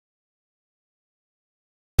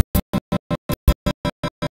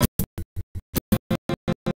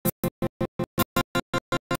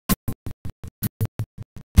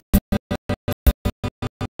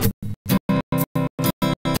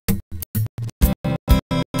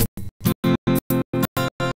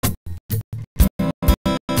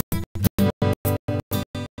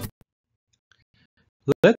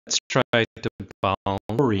Let's try to balance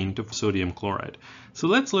chlorine to sodium chloride. So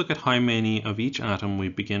let's look at how many of each atom we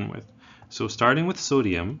begin with. So starting with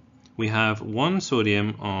sodium, we have one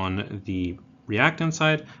sodium on the reactant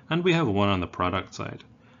side and we have one on the product side.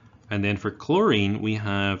 And then for chlorine, we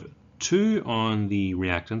have two on the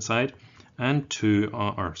reactant side and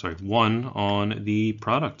one on the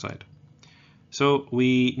product side. So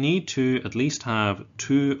we need to at least have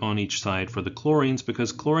two on each side for the chlorines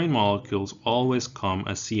because chlorine molecules always come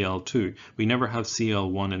as Cl2. We never have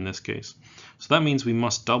Cl1 in this case. So that means we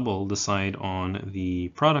must double the side on the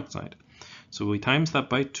product side. So we times that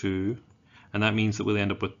by 2, and that means that we'll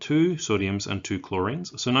end up with 2 sodiums and 2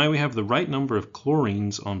 chlorines. So now we have the right number of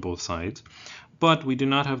chlorines on both sides, but we do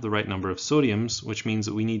not have the right number of sodiums, which means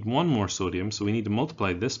that we need one more sodium. So we need to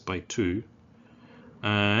multiply this by 2.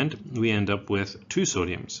 And we end up with 2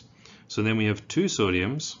 sodiums. So then we have 2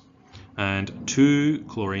 sodiums and 2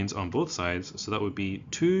 chlorines on both sides. So that would be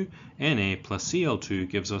 2Na plus Cl2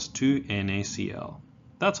 gives us 2NaCl.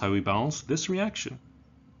 That's how we balance this reaction.